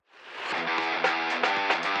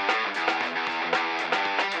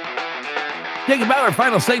Jacob Bauer,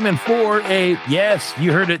 final segment for yes,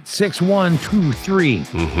 you heard it, 6123.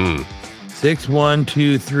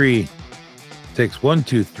 6123.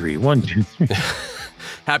 6123. 123.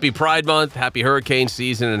 Happy Pride Month, happy hurricane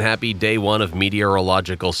season, and happy day one of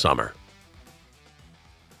meteorological summer.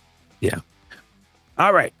 Yeah.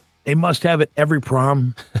 All right. They must have it every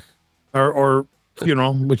prom or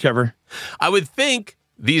funeral, whichever. I would think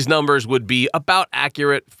these numbers would be about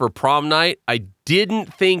accurate for prom night. I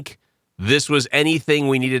didn't think this was anything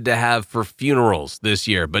we needed to have for funerals this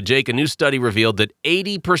year. But Jake, a new study revealed that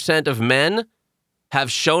 80% of men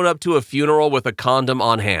have shown up to a funeral with a condom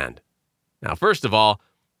on hand. Now, first of all,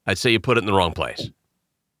 I'd say you put it in the wrong place.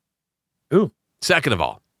 Ooh. Second of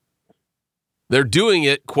all, they're doing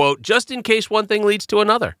it, quote, just in case one thing leads to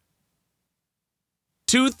another.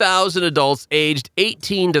 2,000 adults aged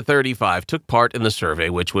 18 to 35 took part in the survey,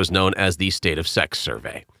 which was known as the State of Sex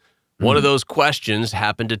Survey. One of those questions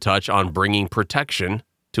happened to touch on bringing protection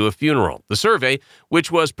to a funeral. The survey,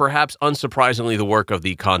 which was perhaps unsurprisingly the work of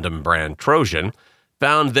the condom brand Trojan,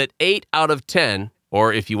 found that 8 out of 10,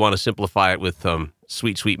 or if you want to simplify it with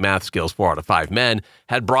sweet math skills, 4 out of 5 men,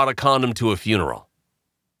 had brought a condom to a funeral.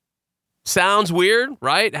 Sounds weird,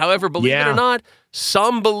 right? However, believe it or not,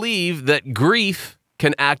 some believe that grief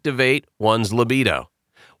can activate one's libido.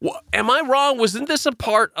 Am I wrong? Wasn't this a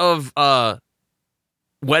part of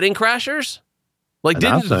Wedding Crashers? Like,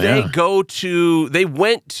 didn't they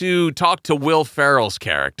went to talk to Will Ferrell's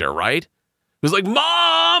character, right? It was like,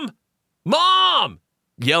 Mom!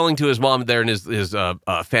 Yelling to his mom there in his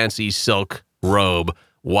fancy silk robe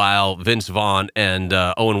while Vince Vaughn and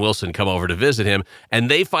Owen Wilson come over to visit him,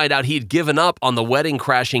 and they find out he'd given up on the wedding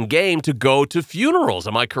crashing game to go to funerals.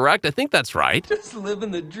 Am I correct? I think that's right. Just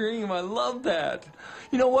living the dream. I love that.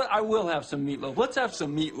 You know what? I will have some meatloaf. Let's have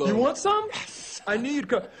some meatloaf. You want some? Yes. I knew you'd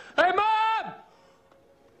go. Hey, Mom!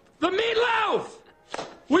 The meatloaf!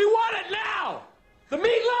 We want it now! The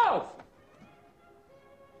meatloaf!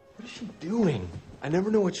 What is she doing? I never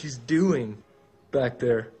know what she's doing back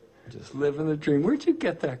there. Just living the dream. Where'd you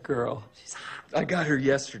get that girl? She's hot. I got her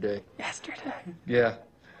yesterday. Yesterday? Yeah.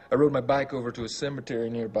 I rode my bike over to a cemetery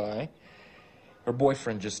nearby. Her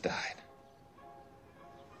boyfriend just died.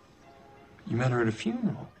 You met her at a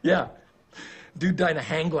funeral? Yeah. Dude died in a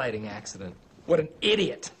hang gliding accident. What an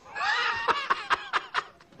idiot.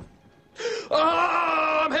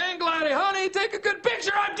 Oh, I'm hang gliding. Honey, take a good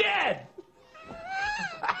picture. I'm dead.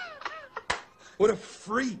 What a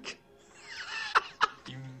freak.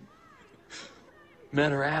 You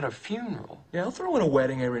met her at a funeral? Yeah, I'll throw in a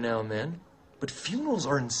wedding every now and then. But funerals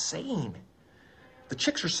are insane. The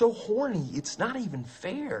chicks are so horny, it's not even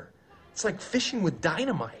fair. It's like fishing with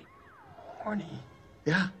dynamite. Horny?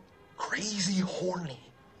 Yeah, crazy horny.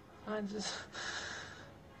 I just...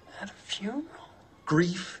 at a funeral?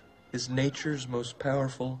 Grief is nature's most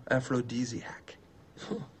powerful aphrodisiac.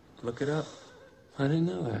 Look it up. I didn't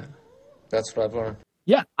know that. That's what I've learned.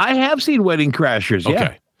 Yeah, I have seen Wedding Crashers, yeah.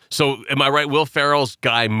 Okay. So, am I right? Will Ferrell's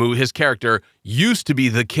his character used to be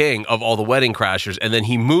the king of all the Wedding Crashers, and then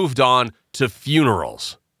he moved on to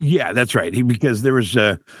funerals. Yeah, that's right. Because there was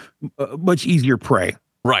much easier prey.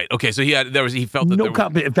 Right. Okay. So he felt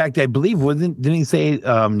that in fact, I believe didn't he say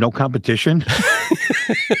no competition?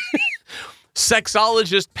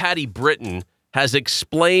 Sexologist Patty Britton has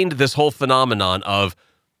explained this whole phenomenon of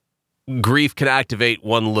grief can activate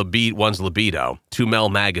one's libido to Mel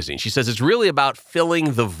Magazine. She says it's really about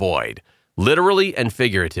filling the void, literally and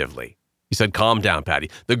figuratively. He said, calm down, Patty.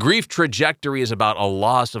 The grief trajectory is about a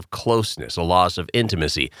loss of closeness, a loss of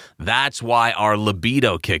intimacy. That's why our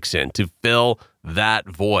libido kicks in, to fill that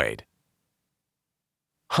void.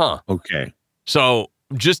 Huh. Okay. So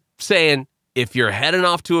just saying, if you're heading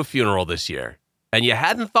off to a funeral this year and you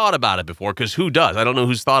hadn't thought about it before, because who does? I don't know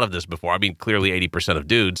who's thought of this before. I mean, clearly 80% of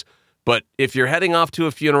dudes. But if you're heading off to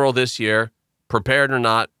a funeral this year, prepared or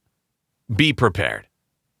not, be prepared.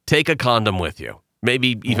 Take a condom with you.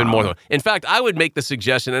 Maybe even more than one. In fact, I would make the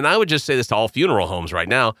suggestion, and I would just say this to all funeral homes right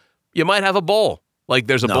now, you might have a bowl. Like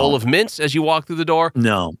there's a bowl of mints as you walk through the door.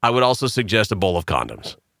 No. I would also suggest a bowl of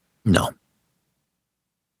condoms. No.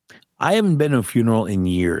 I haven't been to a funeral in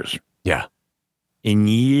years. Yeah. In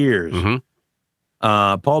years.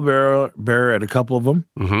 Mm-hmm. Paul Bearer at a couple of them.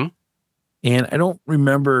 Mm-hmm. And I don't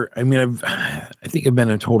remember. I mean, I think I've been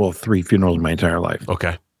in a total of 3 funerals in my entire life.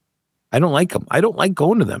 Okay. I don't like them. I don't like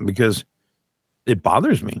going to them because it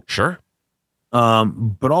bothers me. Sure.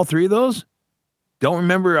 But all 3 of those, don't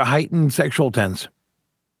remember a heightened sexual tense.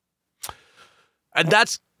 And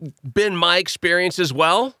that's been my experience as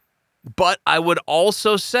well. But I would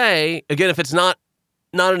also say, again, if it's not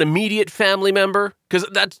not an immediate family member, because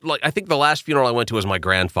that's like, I think the last funeral I went to was my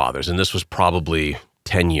grandfather's, and this was probably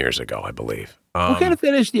 10 years ago, I believe. What kind of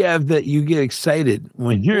fetish do you have that you get excited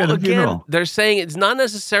when you're at a funeral? They're saying it's not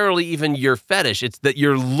necessarily even your fetish. It's that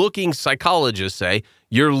you're looking, psychologists say,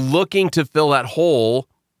 you're looking to fill that hole,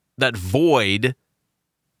 that void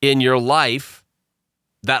in your life,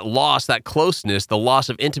 that loss, that closeness, the loss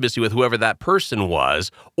of intimacy with whoever that person was,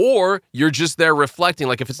 or you're just there reflecting,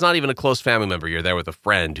 like if it's not even a close family member, you're there with a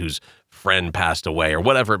friend whose friend passed away or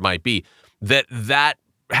whatever it might be, that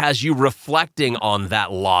has you reflecting on that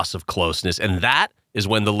loss of closeness, and that is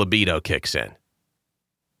when the libido kicks in.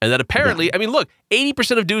 And that apparently, I mean, look,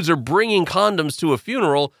 80% of dudes are bringing condoms to a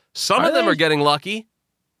funeral. Some of them are getting lucky.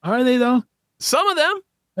 Are they, though? Some of them.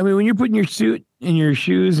 I mean, when you're putting your suit and your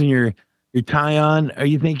shoes and your tie on, are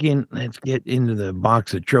you thinking, let's get into the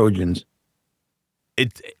box of Trojans?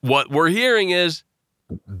 It's what we're hearing is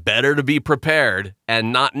better to be prepared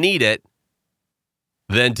and not need it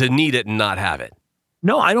than to need it and not have it.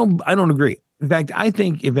 No, I don't agree. In fact, I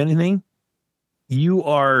think if anything, you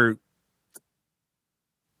are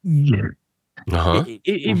if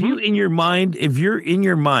you're in your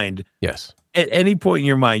mind, yes, at any point in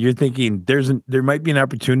your mind, you're thinking there might be an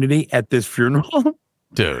opportunity at this funeral.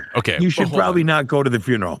 Dude, okay. You should probably not go to the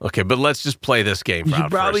funeral. Okay, but let's just play this game You out should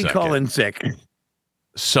probably for a second. call in sick.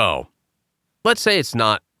 So, let's say it's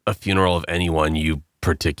not a funeral of anyone you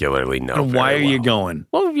particularly know. And why are very you well. going?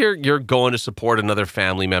 Well, you're going to support another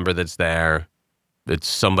family member that's there. It's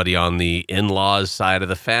somebody on the in-laws side of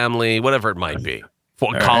the family, whatever it might be.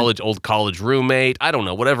 Old college roommate, I don't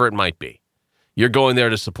know, whatever it might be. You're going there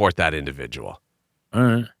to support that individual. All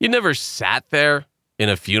right. You never sat there in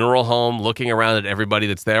a funeral home looking around at everybody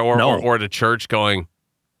that's there or at a church going,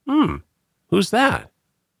 who's that?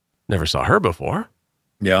 Never saw her before.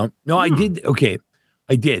 Yeah. No, I did. Okay.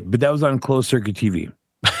 I did, but that was on closed circuit TV.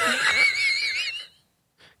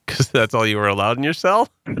 Because that's all you were allowed in your cell?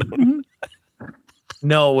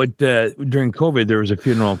 No, during COVID, there was a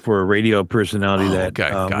funeral for a radio personality that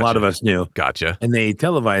gotcha. a lot of us knew. Gotcha. And they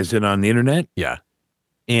televised it on the internet. Yeah.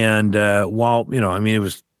 And while, it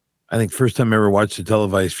was, I think, first time I ever watched a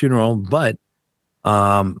televised funeral, but,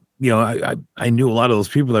 I knew a lot of those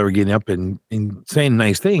people that were getting up and saying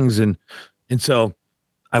nice things. And so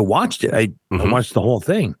I watched it. I watched the whole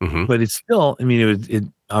thing, but it's still, it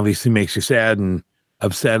obviously makes you sad and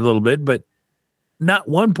upset a little bit, but not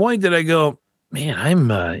one point did I go, man, I'm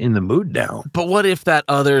in the mood now. But what if that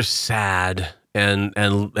other sad and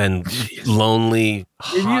lonely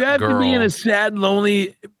hot if you have girl, to be in a sad,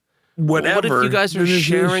 lonely whatever. What if you guys are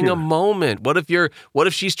sharing a moment? What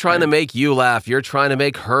if she's trying to make you laugh, you're trying to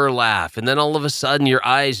make her laugh, and then all of a sudden your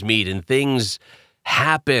eyes meet and things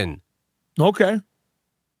happen? Okay.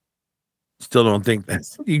 Still don't think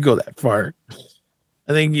you go that far.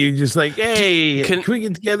 I think you just like, hey, can we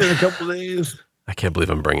get together in a couple of days? I can't believe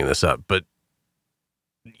I'm bringing this up, but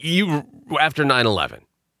after 9/11,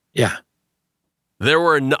 yeah,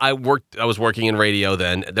 I was working in radio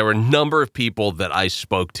then. There were a number of people that I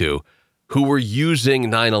spoke to who were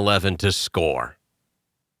using 9/11 to score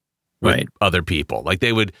with other people. Like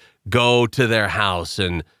they would go to their house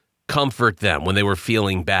and comfort them when they were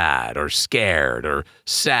feeling bad or scared or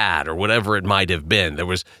sad or whatever it might have been. There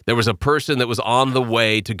was a person that was on the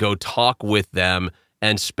way to go talk with them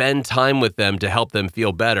and spend time with them to help them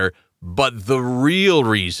feel better. But the real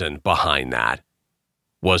reason behind that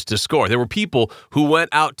was to score. There were people who went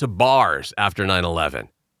out to bars after 9/11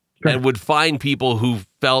 and would find people who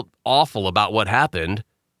felt awful about what happened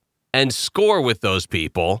and score with those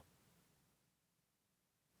people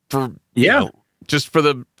for just for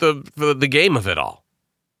the game of it all.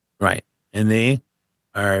 Right. And they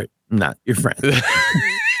are not your friends.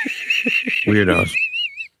 Weirdos.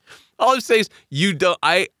 All I'm saying is you don't.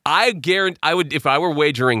 I guarantee I would if I were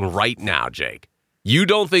wagering right now, Jake. You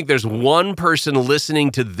don't think there's one person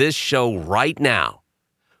listening to this show right now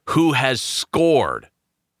who has scored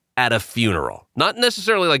at a funeral? Not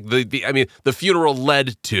necessarily like the funeral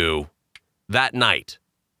led to that night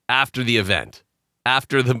after the event,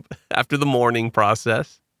 after the mourning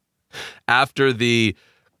process, after the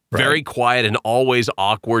very quiet and always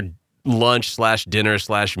awkward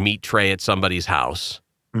lunch/dinner/meat tray at somebody's house.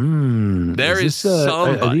 There is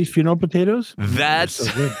somebody. Are these funeral potatoes? There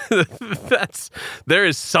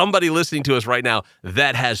is somebody listening to us right now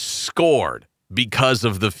that has scored because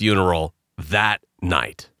of the funeral that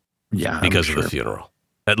night. Yeah, because of the funeral,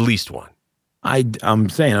 at least one. I'm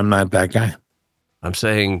saying I'm not that guy. I'm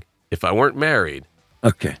saying if I weren't married.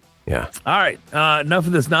 Okay. Yeah. All right. Enough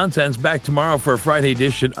of this nonsense. Back tomorrow for a Friday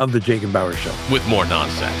edition of the Jake and Bauer Show with more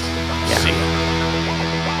nonsense.